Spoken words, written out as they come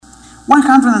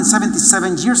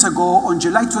177 years ago, on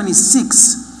July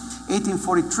 26,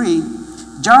 1843,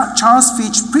 Charles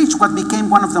Fitch preached what became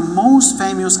one of the most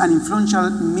famous and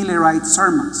influential Millerite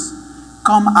sermons,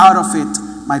 "Come out of it,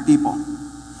 my people."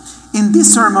 In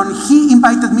this sermon, he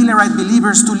invited Millerite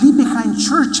believers to leave behind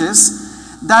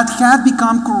churches that had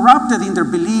become corrupted in their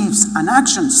beliefs and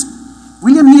actions.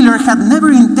 William Miller had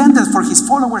never intended for his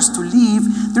followers to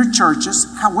leave their churches.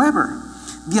 However,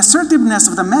 the assertiveness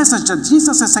of the message that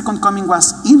Jesus' second coming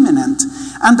was imminent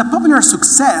and the popular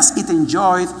success it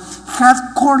enjoyed had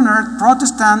cornered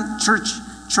Protestant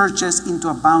churches into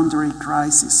a boundary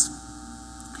crisis.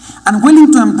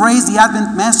 Unwilling to embrace the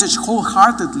Advent message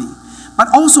wholeheartedly, but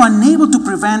also unable to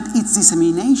prevent its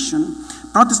dissemination,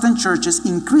 Protestant churches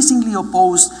increasingly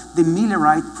opposed the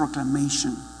Millerite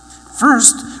proclamation.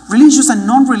 First, religious and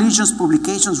non-religious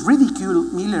publications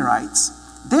ridiculed Millerites.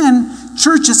 Then,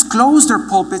 churches closed their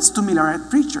pulpits to Millerite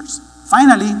preachers.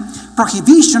 Finally,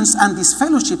 prohibitions and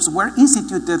disfellowships were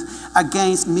instituted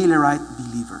against Millerite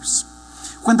believers.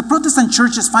 When the Protestant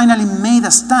churches finally made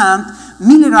a stand,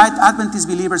 Millerite Adventist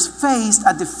believers faced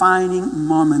a defining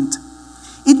moment.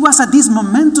 It was at this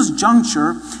momentous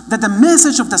juncture that the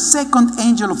message of the second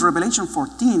angel of Revelation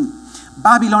 14,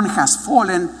 "Babylon has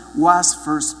fallen," was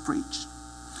first preached.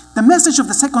 The message of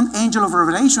the second angel of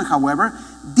Revelation, however,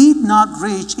 did not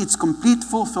reach its complete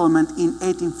fulfillment in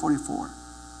 1844.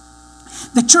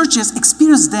 The churches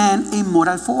experienced then a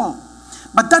moral fall,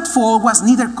 but that fall was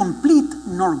neither complete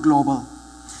nor global.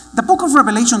 The book of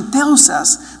Revelation tells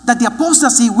us that the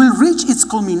apostasy will reach its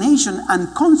culmination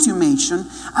and consummation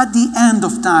at the end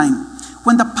of time,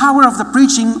 when the power of the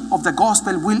preaching of the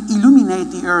gospel will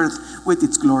illuminate the earth with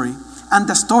its glory, and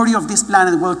the story of this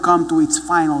planet will come to its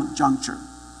final juncture.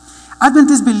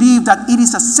 Adventists believe that it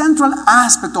is a central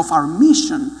aspect of our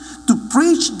mission to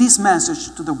preach this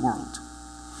message to the world.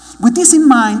 With this in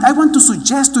mind, I want to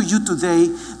suggest to you today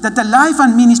that the life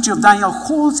and ministry of Daniel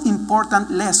holds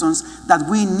important lessons that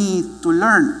we need to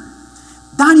learn.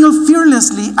 Daniel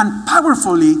fearlessly and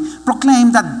powerfully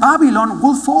proclaimed that Babylon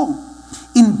will fall.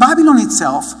 In Babylon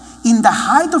itself, in the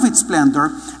height of its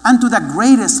splendor, and to the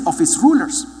greatest of its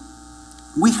rulers.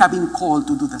 We have been called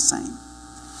to do the same.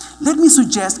 Let me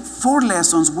suggest 4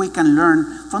 lessons we can learn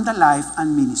from the life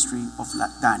and ministry of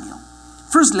Daniel.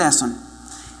 First lesson: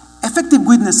 effective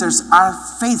witnesses are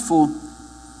faithful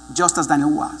just as Daniel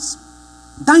was.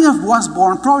 Daniel was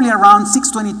born probably around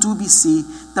 622 BC,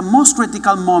 the most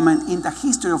critical moment in the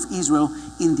history of Israel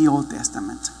in the Old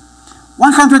Testament.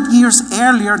 100 years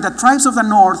earlier, the tribes of the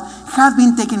north had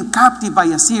been taken captive by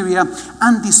Assyria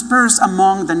and dispersed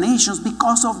among the nations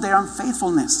because of their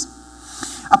unfaithfulness.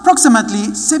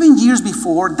 Approximately 7 years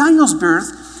before Daniel's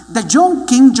birth, the young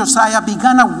king Josiah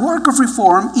began a work of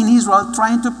reform in Israel,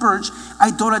 trying to purge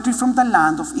idolatry from the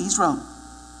land of Israel.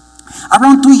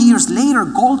 Around 2 years later,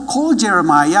 God called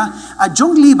Jeremiah, a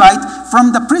young Levite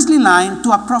from the priestly line,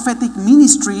 to a prophetic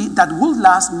ministry that would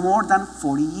last more than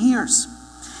 40 years.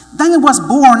 Daniel was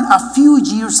born a few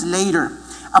years later,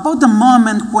 about the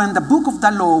moment when the book of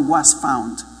the law was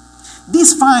found.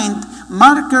 This find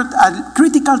marked a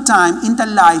critical time in the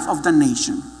life of the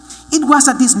nation. It was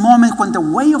at this moment, when the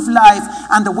way of life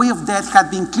and the way of death had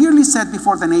been clearly set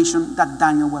before the nation, that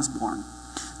Daniel was born.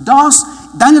 Thus,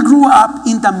 Daniel grew up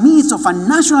in the midst of a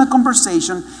national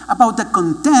conversation about the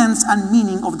contents and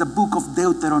meaning of the book of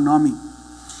Deuteronomy,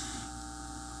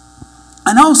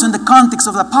 and also in the context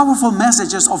of the powerful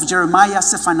messages of Jeremiah,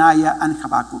 Zephaniah, and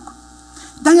Habakkuk.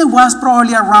 Daniel was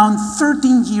probably around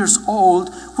 13 years old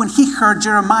when he heard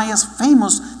Jeremiah's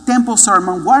famous temple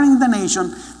sermon, warning the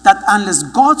nation that unless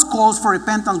God's calls for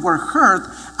repentance were heard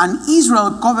and Israel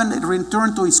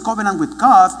returned to its covenant with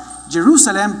God,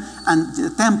 Jerusalem and the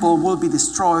temple will be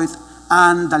destroyed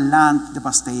and the land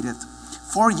devastated.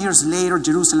 4 years later,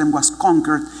 Jerusalem was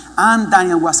conquered and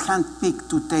Daniel was handpicked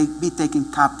to be taken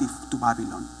captive to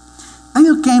Babylon.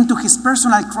 Daniel came to his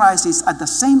personal crisis at the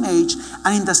same age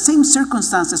and in the same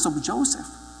circumstances of Joseph.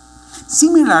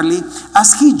 Similarly,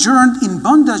 as he journeyed in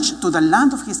bondage to the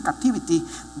land of his captivity,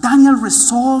 Daniel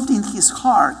resolved in his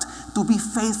heart to be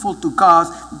faithful to God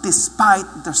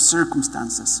despite the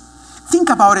circumstances. Think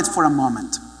about it for a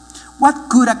moment. What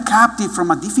could a captive from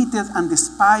a defeated and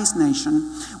despised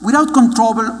nation, without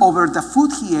control over the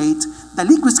food he ate, the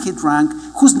liquids he drank,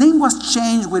 whose name was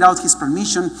changed without his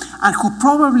permission, and who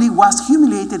probably was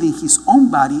humiliated in his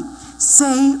own body,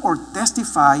 say or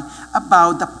testify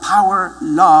about the power,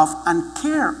 love, and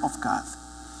care of God?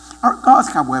 Our God,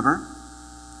 however,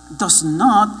 does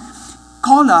not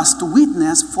call us to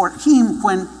witness for him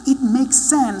when it makes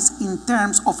sense in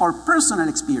terms of our personal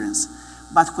experience,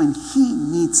 but when he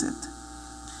needs it.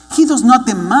 He does not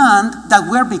demand that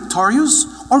we're victorious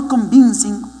or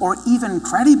convincing or even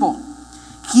credible.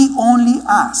 He only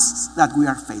asks that we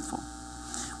are faithful.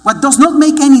 What does not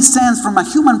make any sense from a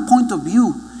human point of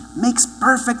view makes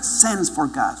perfect sense for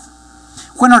God.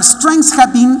 When our strengths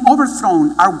have been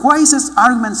overthrown, our wisest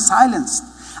arguments silenced,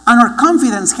 and our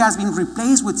confidence has been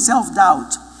replaced with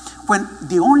self-doubt, when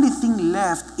the only thing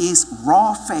left is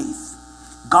raw faith,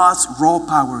 God's raw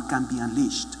power can be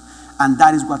unleashed. And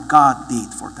that is what God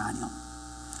did for Daniel.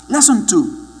 Lesson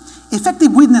 2.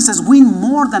 Effective witnesses win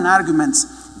more than arguments.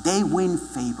 They win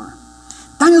favor.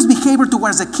 Daniel's behavior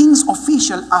towards the king's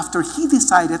official after he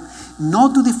decided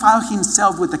not to defile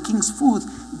himself with the king's food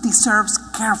deserves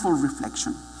careful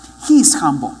reflection. He is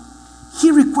humble.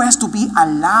 He requests to be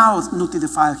allowed not to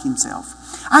defile himself.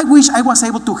 I wish I was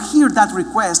able to hear that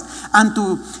request and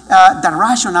to the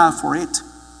rationale for it.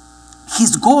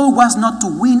 His goal was not to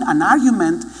win an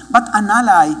argument, but an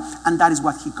ally, and that is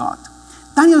what he got.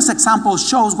 Daniel's example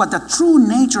shows what the true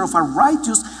nature of a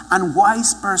righteous and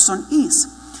wise person is.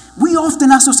 We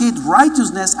often associate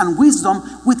righteousness and wisdom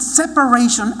with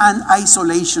separation and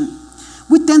isolation.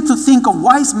 We tend to think of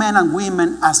wise men and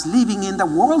women as living in the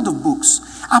world of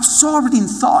books, absorbed in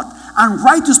thought, and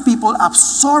righteous people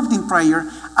absorbed in prayer,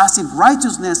 as if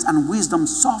righteousness and wisdom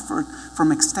suffered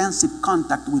from extensive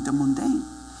contact with the mundane.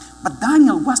 But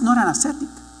Daniel was not an ascetic.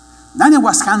 Daniel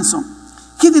was handsome.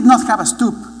 He did not have a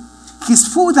stoop. His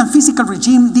food and physical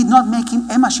regime did not make him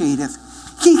emaciated.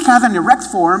 He had an erect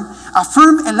form, a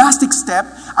firm elastic step,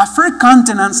 a fair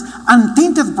countenance,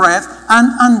 untainted breath,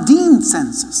 and undimmed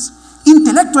senses.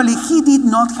 Intellectually, he did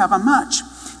not have a match.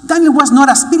 Daniel was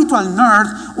not a spiritual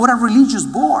nerd or a religious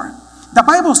bore. The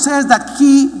Bible says that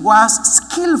he was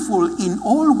skillful in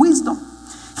all wisdom.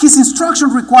 His instruction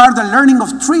required the learning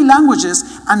of 3 languages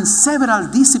and several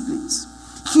disciplines.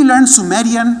 He learned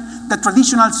Sumerian, the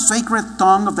traditional sacred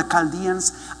tongue of the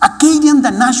Chaldeans, Akkadian, the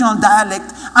national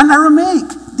dialect, and Aramaic,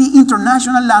 the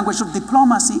international language of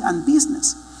diplomacy and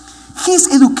business. His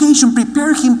education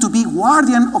prepared him to be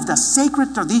guardian of the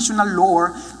sacred traditional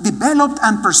lore developed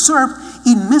and preserved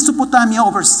in Mesopotamia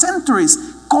over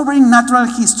centuries, covering natural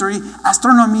history,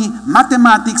 astronomy,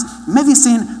 mathematics,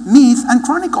 medicine, myth, and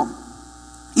chronicle.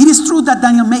 It is true that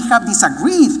Daniel may have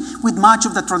disagreed with much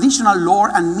of the traditional lore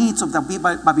and myths of the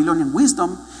Babylonian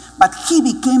wisdom, but he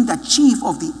became the chief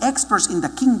of the experts in the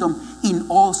kingdom in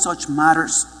all such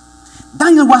matters.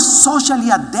 Daniel was socially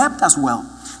adept as well.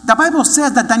 The Bible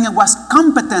says that Daniel was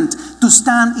competent to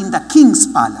stand in the king's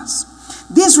palace.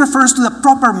 This refers to the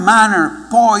proper manner,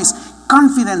 poise,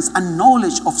 confidence, and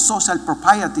knowledge of social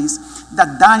proprieties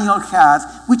that Daniel had,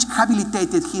 which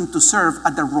habilitated him to serve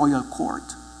at the royal court.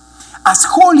 As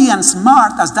holy and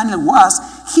smart as Daniel was,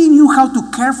 he knew how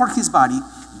to care for his body,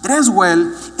 dress well,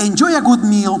 enjoy a good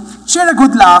meal, share a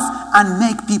good laugh, and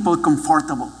make people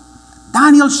comfortable.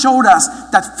 Daniel showed us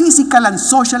that physical and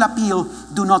social appeal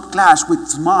do not clash with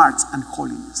smarts and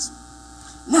holiness.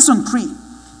 Lesson 3.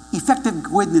 Effective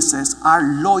witnesses are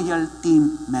loyal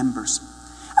team members.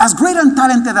 As great and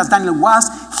talented as Daniel was,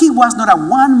 he was not a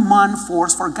one-man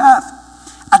force for God.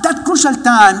 At that crucial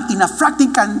time, in a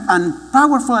frantic and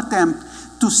powerful attempt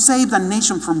to save the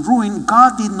nation from ruin,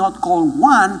 God did not call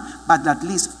 1, but at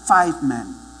least 5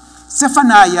 men.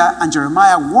 Zephaniah and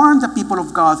Jeremiah warned the people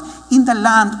of God in the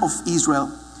land of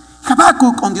Israel.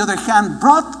 Habakkuk, on the other hand,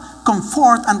 brought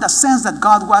comfort and the sense that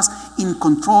God was in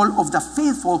control of the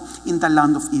faithful in the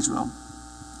land of Israel.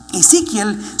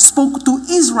 Ezekiel spoke to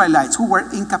Israelites who were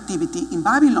in captivity in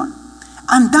Babylon.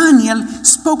 And Daniel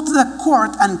spoke to the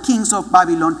court and kings of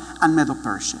Babylon and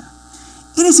Medo-Persia.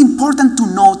 It is important to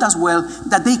note as well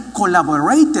that they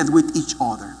collaborated with each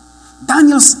other.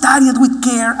 Daniel studied with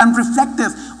care and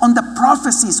reflected on the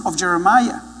prophecies of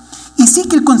Jeremiah.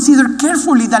 Ezekiel considered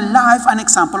carefully the life and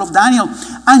example of Daniel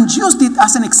and used it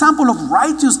as an example of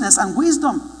righteousness and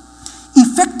wisdom.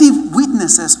 Effective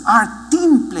witnesses are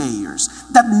team players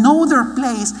that know their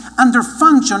place and their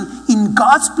function in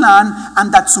God's plan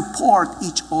and that support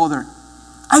each other.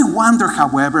 I wonder,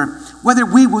 however, whether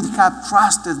we would have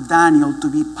trusted Daniel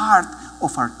to be part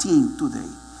of our team today.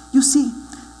 You see,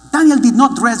 Daniel did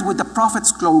not dress with the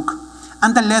prophet's cloak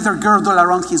and the leather girdle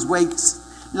around his waist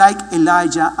like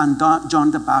Elijah and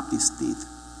John the Baptist did.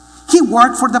 He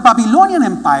worked for the Babylonian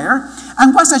Empire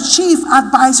and was a chief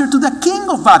advisor to the king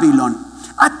of Babylon,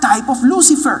 a type of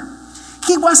Lucifer.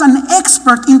 He was an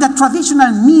expert in the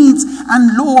traditional myths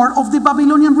and lore of the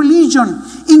Babylonian religion,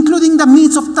 including the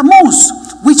myths of Tammuz,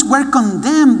 which were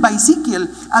condemned by Ezekiel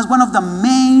as one of the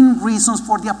main reasons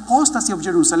for the apostasy of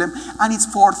Jerusalem and its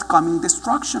forthcoming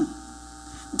destruction.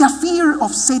 The fear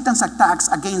of Satan's attacks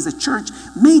against the church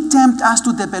may tempt us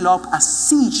to develop a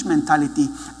siege mentality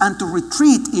and to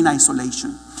retreat in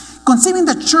isolation. Conceiving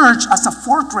the church as a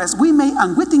fortress, we may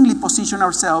unwittingly position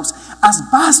ourselves as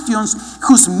bastions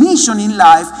whose mission in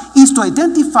life is to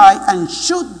identify and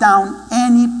shoot down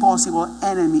any possible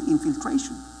enemy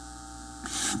infiltration.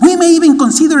 We may even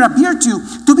consider a virtue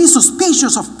to be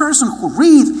suspicious of persons who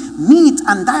read, meet,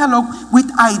 and dialogue with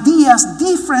ideas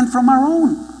different from our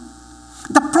own.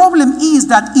 The problem is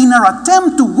that in our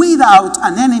attempt to weed out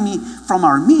an enemy from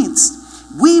our midst,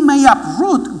 we may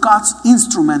uproot God's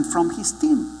instrument from his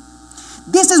team.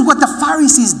 This is what the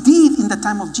Pharisees did in the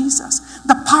time of Jesus,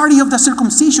 the party of the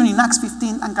circumcision in Acts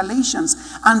 15 and Galatians,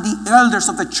 and the elders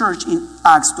of the church in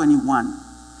Acts 21.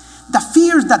 The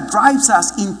fear that drives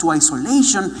us into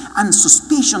isolation and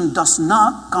suspicion does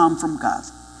not come from God.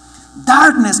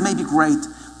 Darkness may be great,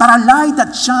 but a light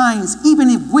that shines, even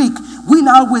if weak, will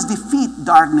always defeat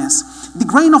darkness. The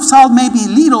grain of salt may be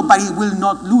little, but it will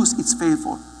not lose its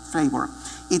flavor.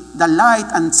 The light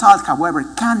and salt, however,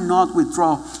 cannot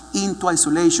withdraw into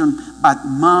isolation, but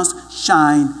must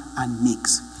shine and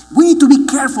mix. We need to be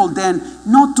careful then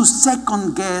not to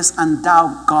second guess and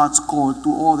doubt God's call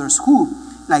to others who,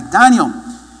 like Daniel,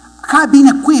 have been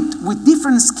equipped with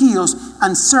different skills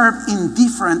and serve in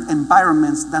different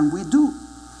environments than we do.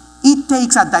 It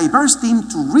takes a diverse team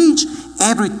to reach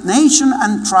every nation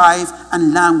and tribe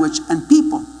and language and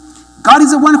people. God is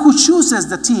the one who chooses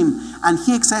the team, and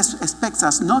he expects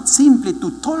us not simply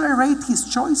to tolerate his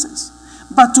choices,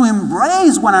 but to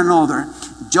embrace one another,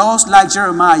 just like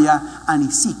Jeremiah and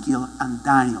Ezekiel and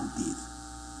Daniel did.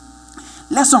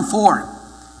 Lesson 4.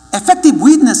 Effective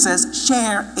witnesses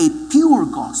share a pure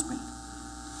gospel.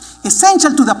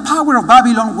 Essential to the power of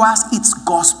Babylon was its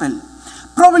gospel.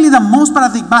 Probably the most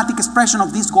paradigmatic expression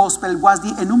of this gospel was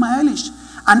the Enuma Elish,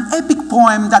 an epic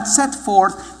poem that set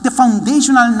forth the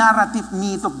foundational narrative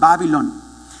myth of Babylon.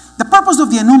 The purpose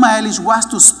of the Enuma Elish was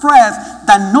to spread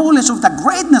the knowledge of the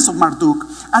greatness of Marduk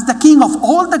as the king of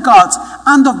all the gods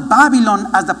and of Babylon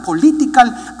as the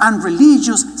political and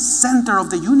religious center of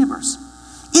the universe.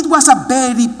 It was a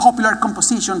very popular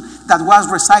composition that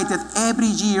was recited every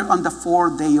year on the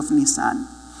 4th day of Nisan.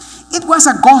 It was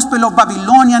a gospel of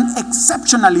Babylonian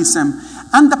exceptionalism,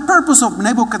 and the purpose of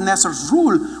Nebuchadnezzar's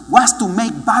rule was to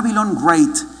make Babylon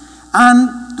great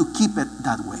and to keep it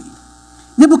that way.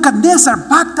 Nebuchadnezzar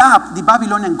backed up the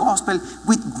Babylonian gospel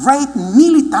with great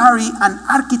military and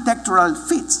architectural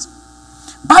feats.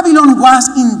 Babylon was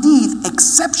indeed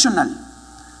exceptional.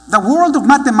 The world of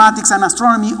mathematics and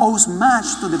astronomy owes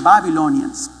much to the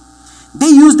Babylonians. They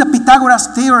used the Pythagoras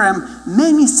theorem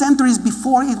many centuries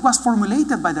before it was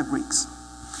formulated by the Greeks.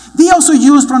 They also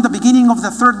used from the beginning of the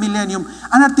 3rd millennium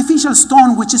an artificial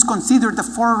stone which is considered the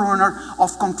forerunner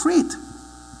of concrete.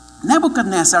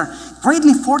 Nebuchadnezzar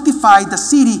greatly fortified the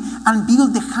city and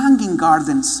built the Hanging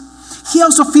Gardens. He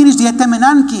also finished the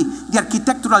Etemenanki, the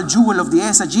architectural jewel of the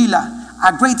Esagila,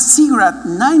 a great ziggurat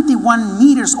 91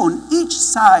 meters on each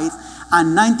side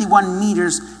and 91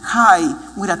 meters high,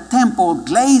 with a temple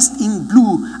glazed in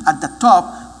blue at the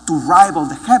top to rival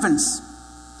the heavens.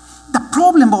 The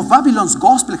problem of Babylon's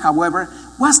gospel, however,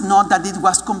 was not that it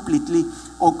was completely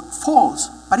false,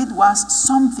 but it was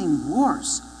something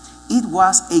worse. It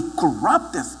was a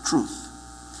corrupted truth.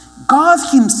 God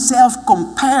himself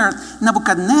compared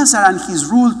Nebuchadnezzar and his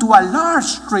rule to a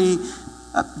large tree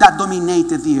that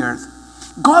dominated the earth.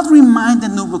 God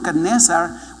reminded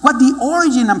Nebuchadnezzar what the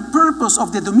origin and purpose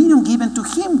of the dominion given to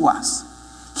him was.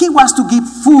 He was to give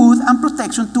food and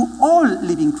protection to all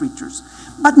living creatures.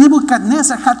 But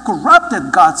Nebuchadnezzar had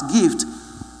corrupted God's gift.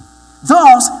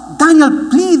 Thus, Daniel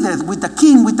pleaded with the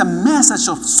king with a message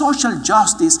of social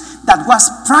justice that was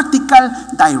practical,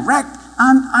 direct,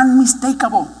 and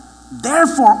unmistakable.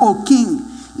 Therefore, O king,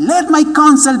 let my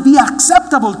counsel be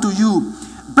acceptable to you.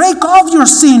 Break off your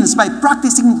sins by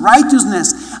practicing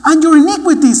righteousness, and your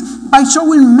iniquities by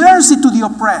showing mercy to the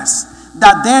oppressed,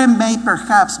 that there may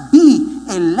perhaps be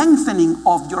a lengthening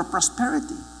of your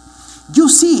prosperity. You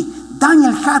see,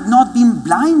 Daniel had not been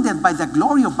blinded by the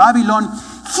glory of Babylon.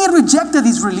 He rejected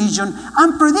its religion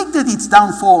and predicted its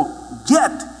downfall.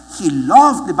 Yet, he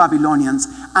loved the Babylonians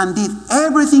and did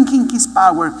everything in his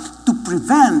power to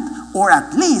prevent or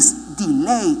at least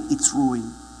delay its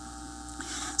ruin.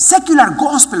 Secular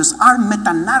gospels are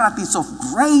meta-narratives of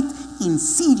great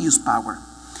insidious power.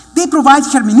 They provide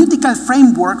hermeneutical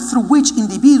framework through which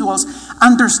individuals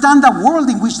understand the world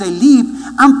in which they live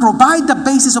and provide the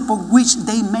basis upon which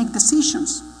they make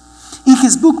decisions. In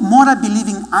his book, Moral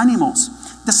Believing Animals,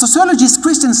 the sociologist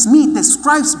Christian Smith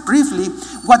describes briefly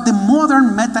what the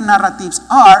modern meta-narratives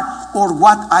are or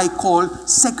what I call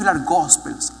secular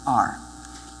gospels are.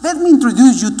 Let me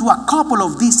introduce you to a couple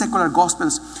of these secular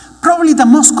gospels, probably the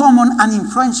most common and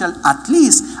influential, at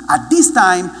least at this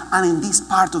time and in this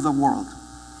part of the world.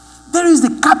 There is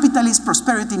the capitalist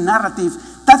prosperity narrative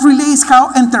that relates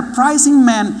how enterprising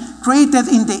men created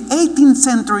in the 18th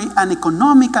century an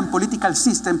economic and political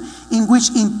system in which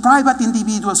private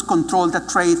individuals control the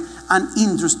trade and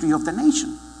industry of the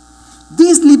nation.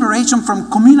 This liberation from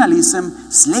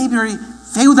communalism, slavery,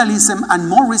 feudalism, and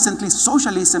more recently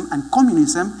socialism and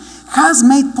communism has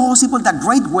made possible the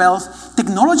great wealth,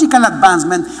 technological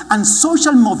advancement, and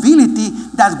social mobility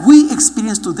that we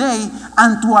experience today,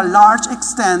 and to a large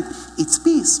extent, its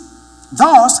peace.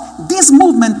 Thus, this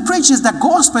movement preaches the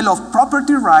gospel of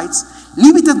property rights,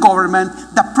 limited government,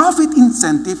 the profit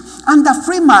incentive, and the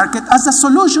free market as the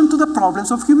solution to the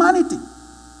problems of humanity.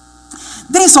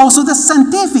 There is also the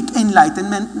scientific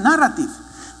enlightenment narrative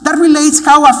that relates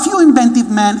how a few inventive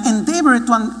men endeavor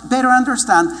to better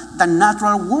understand the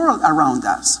natural world around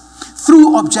us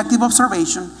through objective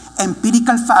observation,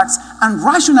 empirical facts, and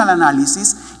rational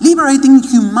analysis, liberating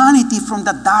humanity from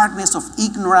the darkness of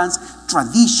ignorance,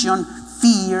 tradition,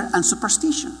 fear, and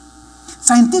superstition.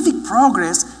 Scientific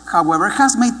progress, however,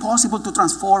 has made possible to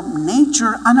transform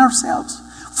nature and ourselves,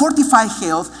 fortify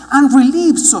health, and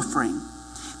relieve suffering.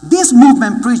 This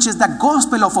movement preaches the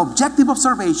gospel of objective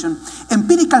observation,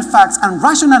 empirical facts, and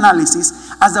rational analysis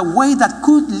as a way that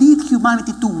could lead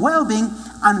humanity to well-being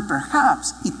and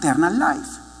perhaps eternal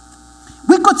life.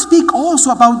 We could speak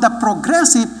also about the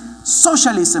progressive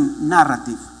socialism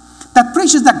narrative that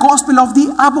preaches the gospel of the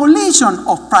abolition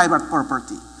of private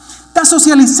property, the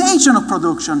socialization of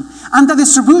production, and the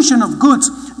distribution of goods,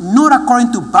 not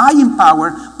according to buying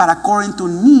power, but according to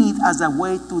need as a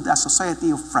way to the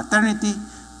society of fraternity,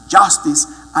 justice,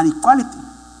 and equality.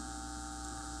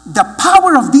 The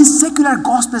power of these secular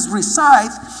gospels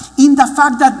resides in the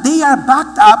fact that they are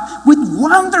backed up with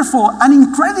wonderful and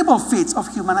incredible feats of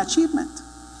human achievement.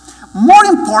 More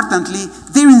importantly,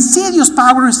 their insidious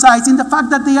power resides in the fact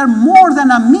that they are more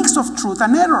than a mix of truth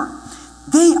and error.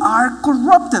 They are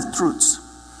corrupted truths.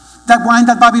 The wine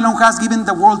that Babylon has given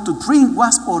the world to drink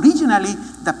was originally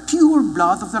the pure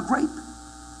blood of the grape.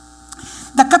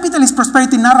 The capitalist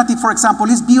prosperity narrative, for example,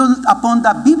 is built upon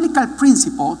the biblical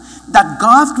principle that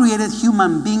God created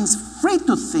human beings free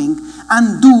to think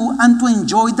and do and to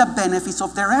enjoy the benefits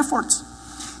of their efforts.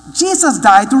 Jesus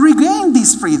died to regain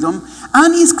this freedom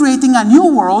and is creating a new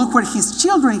world where his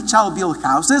children shall build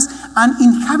houses and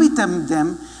inhabit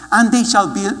them, and they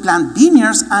shall plant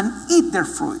vineyards and eat their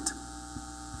fruit.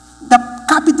 The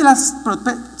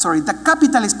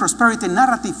capitalist prosperity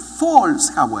narrative falls,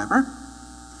 however,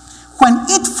 when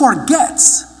it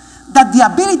forgets that the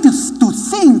ability to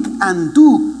think and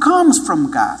do comes from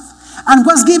God and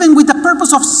was given with the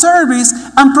purpose of service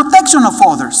and protection of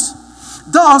others.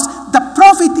 Thus, the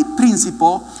profit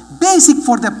principle, basic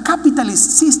for the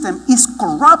capitalist system, is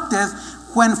corrupted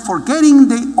when forgetting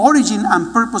the origin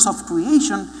and purpose of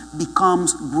creation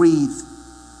becomes greed.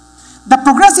 The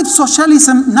progressive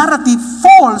socialism narrative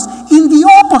falls in the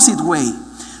opposite way,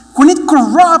 when it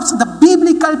corrupts the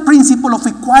biblical principle of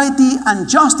equality and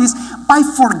justice by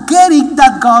forgetting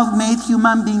that God made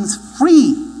human beings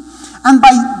free. And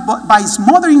by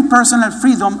smothering personal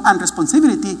freedom and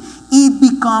responsibility, it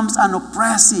becomes an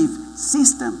oppressive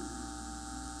system.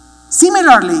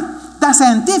 Similarly, the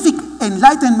scientific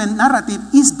enlightenment narrative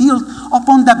is built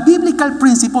upon the biblical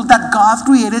principle that God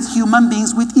created human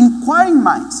beings with inquiring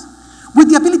minds, with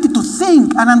the ability to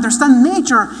think and understand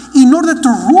nature in order to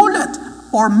rule it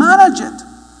or manage it.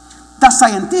 The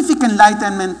scientific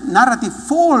enlightenment narrative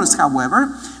falls, however,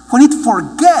 when it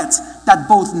forgets that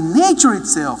both nature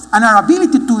itself and our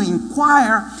ability to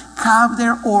inquire have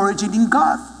their origin in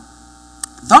God.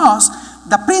 Thus,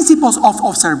 the principles of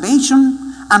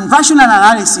observation and rational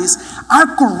analysis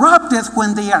are corrupted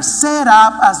when they are set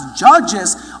up as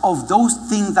judges of those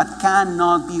things that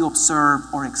cannot be observed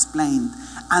or explained,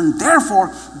 and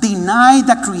therefore deny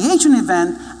the creation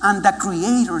event and the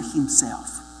Creator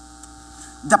himself.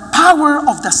 The power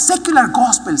of the secular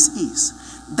gospels is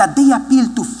that they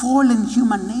appeal to fallen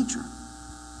human nature.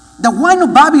 The wine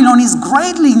of Babylon is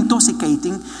greatly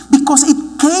intoxicating because it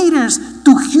caters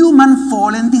to human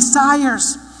fallen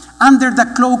desires under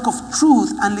the cloak of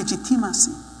truth and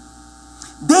legitimacy.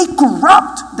 They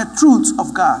corrupt the truths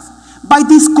of God by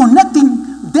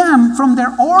disconnecting them from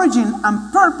their origin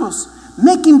and purpose,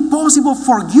 making possible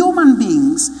for human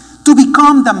beings to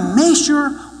become the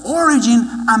measure, origin,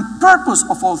 and purpose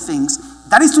of all things.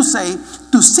 That is to say,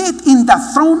 to sit in the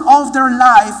throne of their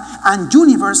life and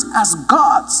universe as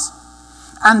gods.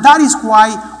 And that is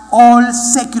why all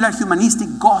secular humanistic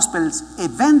gospels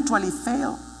eventually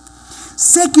fail.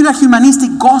 Secular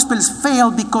humanistic gospels fail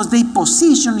because they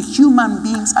position human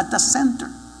beings at the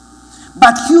center.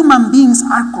 But human beings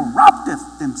are corrupted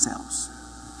themselves.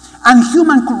 And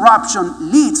human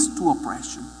corruption leads to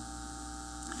oppression.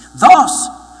 Thus,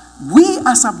 we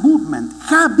as a movement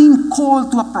have been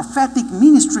called to a prophetic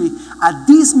ministry at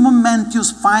this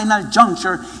momentous final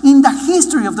juncture in the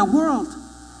history of the world.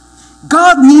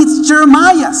 God needs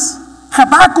Jeremiah's,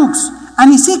 Habakkuk's,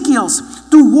 and Ezekiel's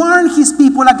to warn his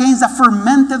people against the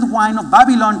fermented wine of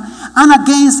Babylon and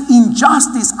against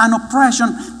injustice and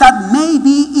oppression that may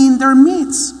be in their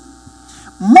midst.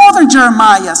 Modern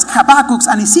Jeremiah's, Habakkuk's,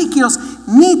 and Ezekiel's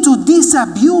need to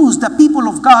disabuse the people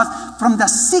of God from the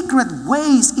secret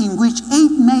ways in which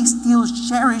it may still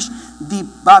cherish the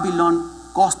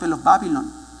gospel of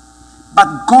Babylon.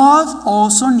 But God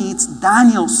also needs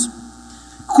Daniel's,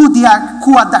 who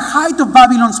at the height of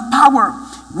Babylon's power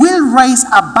will raise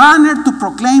a banner to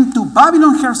proclaim to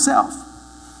Babylon herself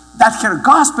that her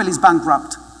gospel is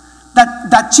bankrupt,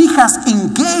 that she has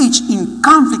engaged in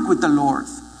conflict with the Lord.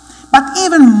 But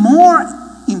even more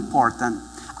important,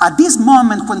 at this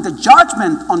moment when the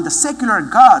judgment on the secular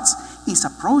gods is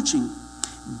approaching,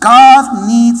 God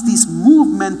needs this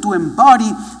movement to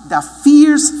embody the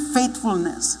fierce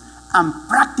faithfulness and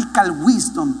practical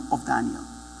wisdom of Daniel.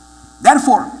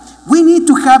 Therefore, we need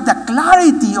to have the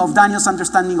clarity of Daniel's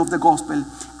understanding of the gospel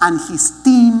and his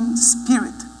team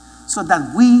spirit so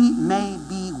that we may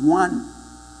be one.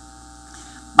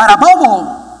 But above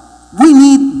all, we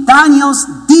need Daniel's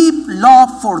deep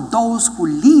love for those who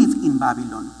live in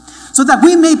Babylon, so that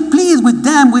we may plead with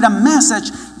them with a message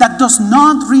that does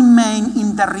not remain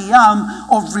in the realm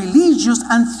of religious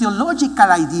and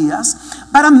theological ideas,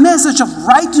 but a message of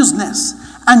righteousness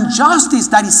and justice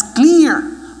that is clear,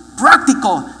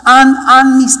 practical, and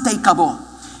unmistakable.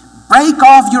 Break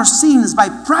off your sins by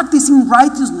practicing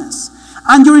righteousness,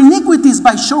 and your iniquities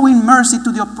by showing mercy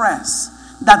to the oppressed,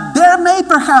 that there may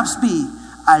perhaps be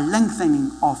a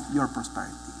lengthening of your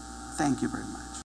prosperity. Thank you very much.